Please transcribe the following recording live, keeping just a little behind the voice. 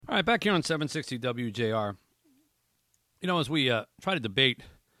right, back here on 760 WJR. You know, as we try to debate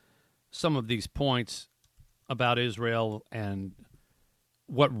some of these points about Israel and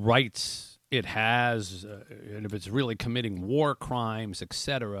what rights it has, and if it's really committing war crimes,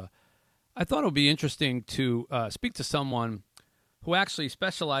 etc., I thought it would be interesting to speak to someone who actually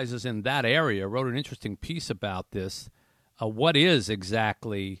specializes in that area, wrote an interesting piece about this. What is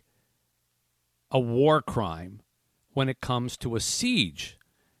exactly a war crime when it comes to a siege?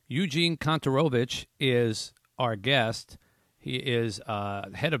 Eugene Kontorovich is our guest. He is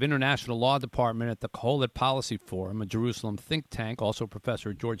head of International Law Department at the Kohelet Policy Forum, a Jerusalem think tank, also a professor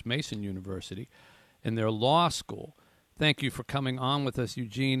at George Mason University in their law school. Thank you for coming on with us,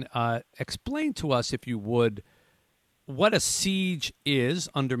 Eugene. Explain to us, if you would, what a siege is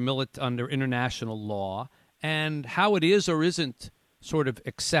under international law and how it is or isn't sort of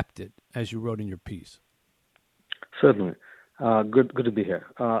accepted, as you wrote in your piece. Certainly. Good to be here.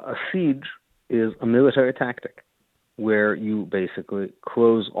 A siege is a military tactic where you basically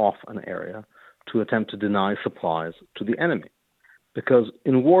close off an area to attempt to deny supplies to the enemy. Because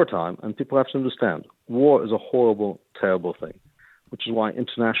in wartime, and people have to understand, war is a horrible, terrible thing, which is why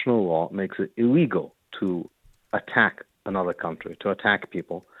international law makes it illegal to attack another country, to attack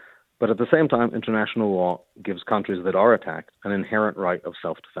people. But at the same time, international law gives countries that are attacked an inherent right of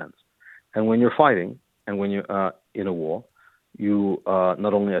self-defense. And when you're fighting, and when you're in a war, you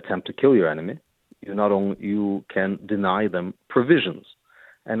not only attempt to kill your enemy, you can deny them provisions.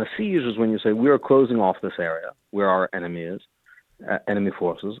 And a siege is when you say, we are closing off this area where our enemy is, enemy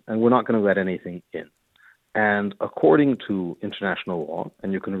forces, and we're not going to let anything in. And according to international law,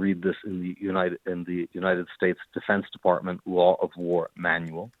 and you can read this in the United States Defense Department Law of War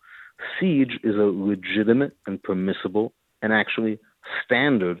Manual, siege is a legitimate and permissible and actually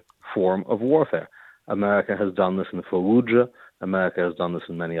standard form of warfare. America has done this in Fallujah. America has done this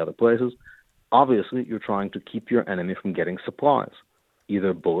in many other places. Obviously, you're trying to keep your enemy from getting supplies,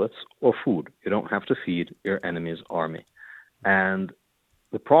 either bullets or food. You don't have to feed your enemy's army. And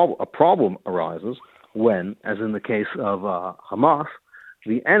a problem arises when, as in the case of Hamas,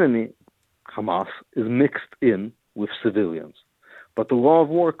 the enemy, Hamas, is mixed in with civilians. But the law of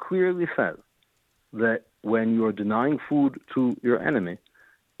war clearly says that when you're denying food to your enemy,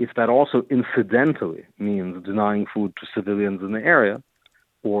 if that also incidentally means denying food to civilians in the area,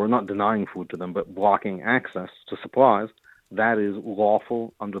 or not denying food to them, but blocking access to supplies, that is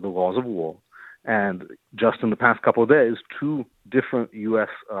lawful under the laws of war. And just in the past couple of days, two different U.S.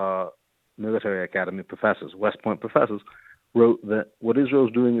 military academy professors, West Point professors, wrote that what Israel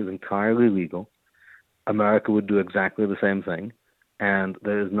is doing is entirely legal. America would do exactly the same thing, and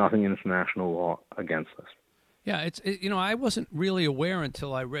there is nothing in international law against this. Yeah, I wasn't really aware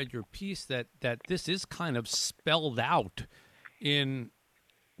until I read your piece that this is kind of spelled out in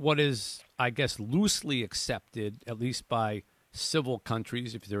what is, I guess, loosely accepted, at least by civil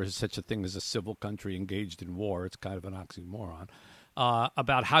countries, if there is such a thing as a civil country engaged in war. It's kind of an oxymoron,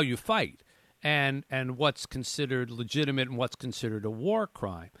 about how you fight and what's considered legitimate and what's considered a war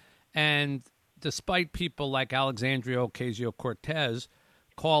crime. And despite people like Alexandria Ocasio-Cortez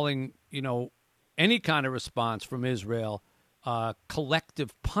calling, any kind of response from Israel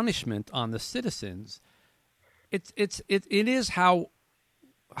collective punishment on the citizens, it is how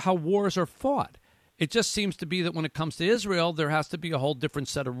wars are fought. It just seems to be that when it comes to Israel, there has to be a whole different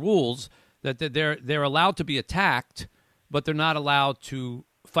set of rules, that they're allowed to be attacked, but they're not allowed to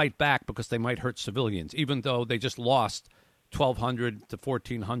fight back because they might hurt civilians, even though they just lost 1,200 to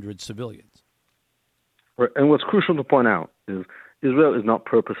 1,400 civilians. Right. And what's crucial to point out is Israel is not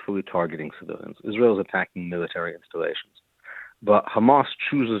purposefully targeting civilians. Israel is attacking military installations. But Hamas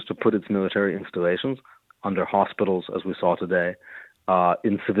chooses to put its military installations under hospitals, as we saw today,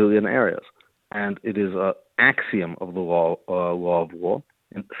 in civilian areas. And it is an axiom of the law of war,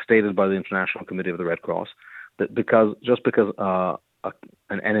 stated by the International Committee of the Red Cross, that because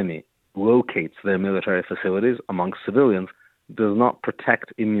an enemy locates their military facilities amongst civilians does not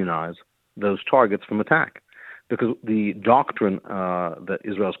protect, immunize those targets from attack. Because the doctrine that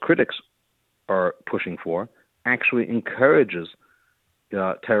Israel's critics are pushing for actually encourages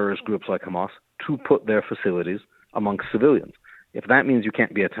terrorist groups like Hamas to put their facilities amongst civilians. If that means you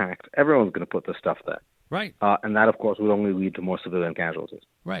can't be attacked, everyone's going to put their stuff there. Right. And that, of course, would only lead to more civilian casualties.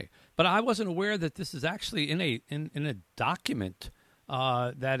 Right. But I wasn't aware that this is actually in a document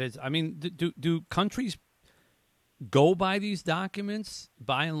that is, I mean, do countries go by these documents,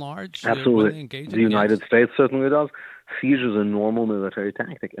 by and large? Absolutely. When they engage in the United States certainly does. Siege is a normal military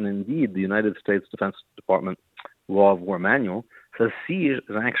tactic. And indeed, the United States Defense Department law of war manual says siege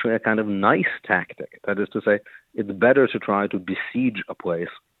is actually a kind of nice tactic. That is to say, it's better to try to besiege a place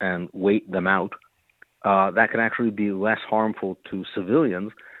and wait them out. That can actually be less harmful to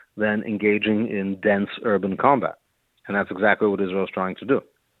civilians than engaging in dense urban combat. And that's exactly what Israel's trying to do,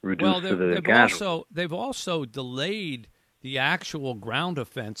 reduce civilian casualties. They've also delayed the actual ground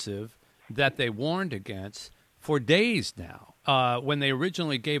offensive that they warned against for days now. When they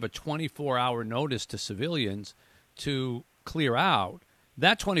originally gave a 24-hour notice to civilians to clear out,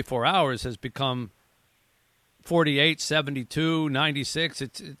 that 24 hours has become 48, 72, 96.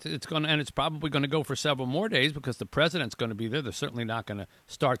 It's going to, and it's probably going to go for several more days because the president's going to be there. They're certainly not going to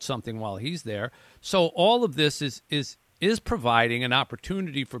start something while he's there. So all of this is providing an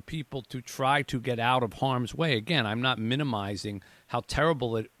opportunity for people to try to get out of harm's way. Again, I'm not minimizing how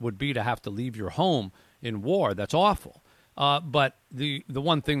terrible it would be to have to leave your home in war. That's awful. But the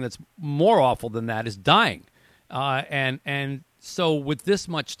one thing that's more awful than that is dying. And so with this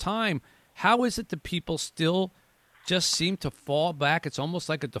much time, how is it that people still just seem to fall back? It's almost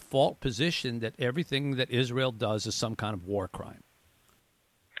like a default position that everything that Israel does is some kind of war crime.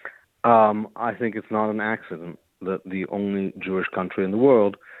 I think it's not an accident that the only Jewish country in the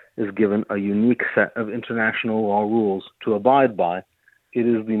world is given a unique set of international law rules to abide by. It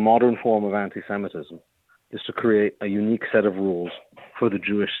is the modern form of anti-Semitism, is to create a unique set of rules for the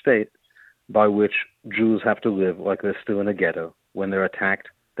Jewish state by which Jews have to live like they're still in a ghetto. When they're attacked,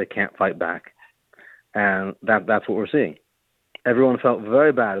 they can't fight back. And that's what we're seeing. Everyone felt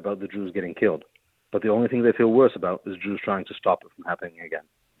very bad about the Jews getting killed, but the only thing they feel worse about is Jews trying to stop it from happening again.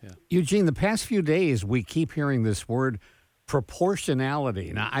 Yeah. Eugene, the past few days, we keep hearing this word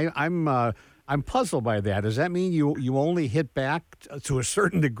proportionality. Now, I'm puzzled by that. Does that mean you only hit back to a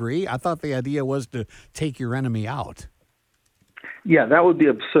certain degree? I thought the idea was to take your enemy out. Yeah, that would be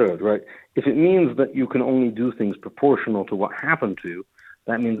absurd, right? If it means that you can only do things proportional to what happened to you,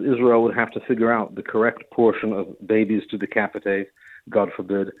 that means Israel would have to figure out the correct portion of babies to decapitate, God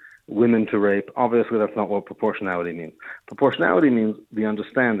forbid, women to rape. Obviously, that's not what proportionality means. Proportionality means the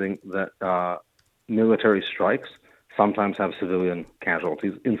understanding that military strikes sometimes have civilian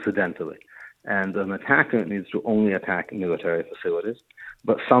casualties incidentally. And an attacker needs to only attack military facilities.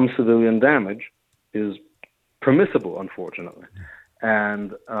 But some civilian damage is permissible, unfortunately.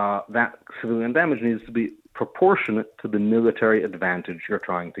 And that civilian damage needs to be proportionate to the military advantage you're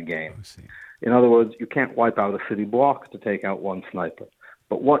trying to gain. In other words, you can't wipe out a city block to take out one sniper.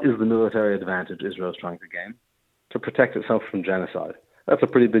 But what is the military advantage Israel is trying to gain? To protect itself from genocide. That's a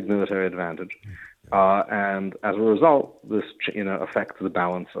pretty big military advantage. And as a result, this affects the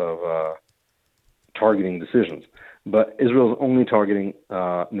balance of targeting decisions. But Israel is only targeting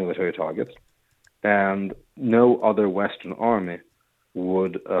military targets, and no other Western army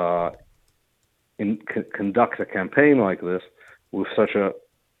would conduct a campaign like this with such a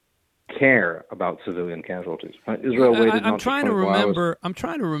care about civilian casualties. Israel waited I'm trying to remember. I'm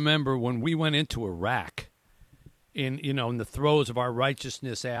trying to remember when we went into Iraq in the throes of our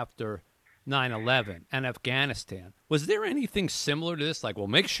righteousness after 9/11 and Afghanistan. Was there anything similar to this? Like, well,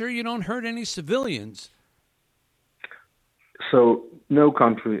 make sure you don't hurt any civilians. So no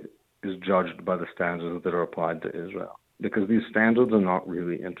country is judged by the standards that are applied to Israel, because these standards are not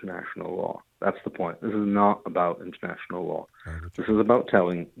really international law. That's the point. This is not about international law. This is about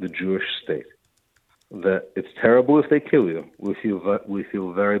telling the Jewish state that it's terrible if they kill you. We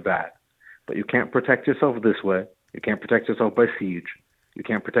feel very bad. But you can't protect yourself this way. You can't protect yourself by siege. You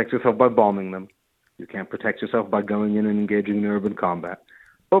can't protect yourself by bombing them. You can't protect yourself by going in and engaging in urban combat.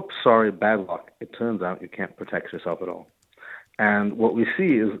 Oops, sorry, bad luck. It turns out you can't protect yourself at all. And what we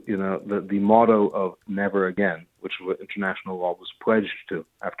see is, the motto of never again, which international law was pledged to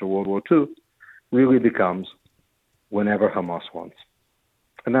after World War II, really becomes whenever Hamas wants.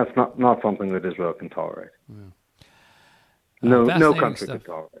 And that's not something that Israel can tolerate. Yeah. No country can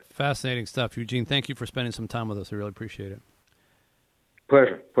tolerate. Fascinating stuff. Eugene, thank you for spending some time with us. I really appreciate it.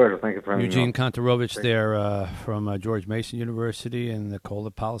 Pleasure. Thank you for having me. Eugene Kontorovich there from George Mason University and the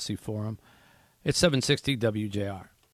Cola Policy Forum. It's 760 WJR.